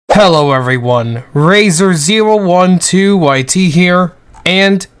Hello everyone, Razor012YT here,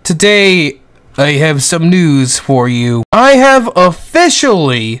 and today I have some news for you. I have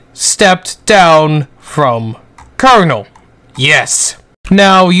officially stepped down from Colonel. Yes.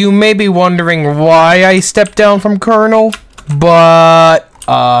 Now, you may be wondering why I stepped down from Colonel, but,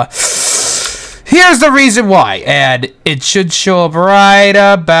 here's the reason why, and it should show up right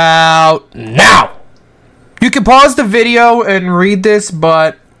about now. You can pause the video and read this,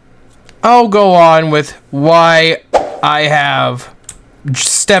 but I'll go on with why I have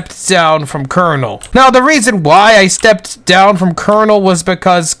stepped down from Colonel. Now, the reason why I stepped down from Colonel was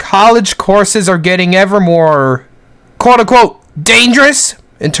because college courses are getting ever more, quote-unquote, dangerous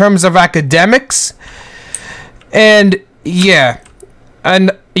in terms of academics. And yeah,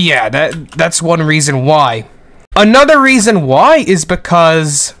 that's one reason why. Another reason why is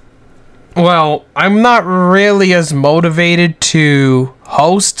because, well, I'm not really as motivated to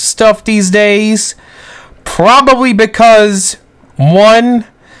host stuff these days. Probably because, one,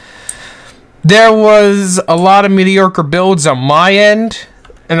 there was a lot of mediocre builds on my end,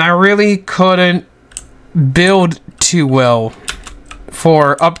 and I really couldn't build too well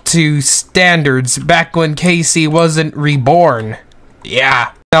for up to standards back when KC wasn't reborn.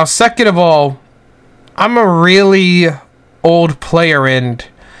 Yeah. Now, second of all, I'm a really old player, and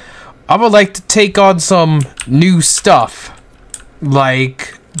I would like to take on some new stuff,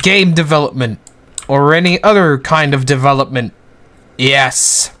 like game development, or any other kind of development.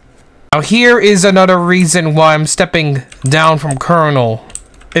 Yes. Now here is another reason why I'm stepping down from Colonel.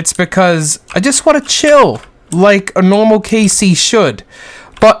 It's because I just want to chill, like a normal KC should.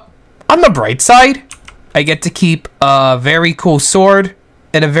 But on the bright side, I get to keep a very cool sword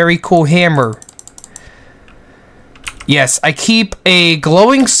and a very cool hammer. Yes, I keep a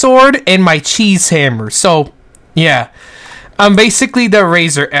glowing sword and my cheese hammer. So, yeah. I'm basically the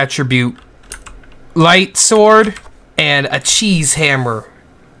Razor attribute. Light sword and a cheese hammer.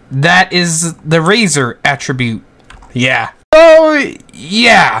 That is the Razor attribute. Yeah. So,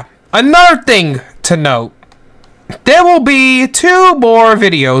 yeah. Another thing to note. There will be 2 more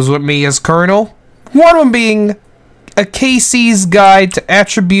videos with me as Colonel. One of them being a KC's Guide to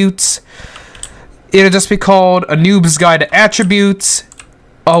Attributes. It'll just be called A Noob's Guide to Attributes.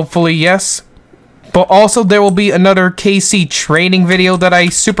 Hopefully, yes. But also, there will be another KC training video that I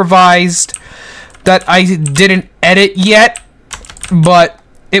supervised that I didn't edit yet. But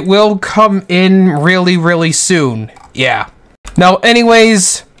it will come in really soon. Yeah. Now,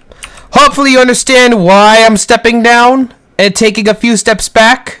 anyways, hopefully you understand why I'm stepping down and taking a few steps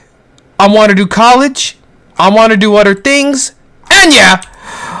back. I want to do college. I want to do other things. And yeah,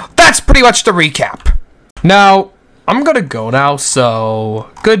 that's pretty much the recap. Now, I'm gonna go now, so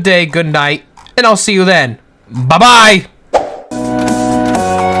good day, good night, and I'll see you then. Bye-bye!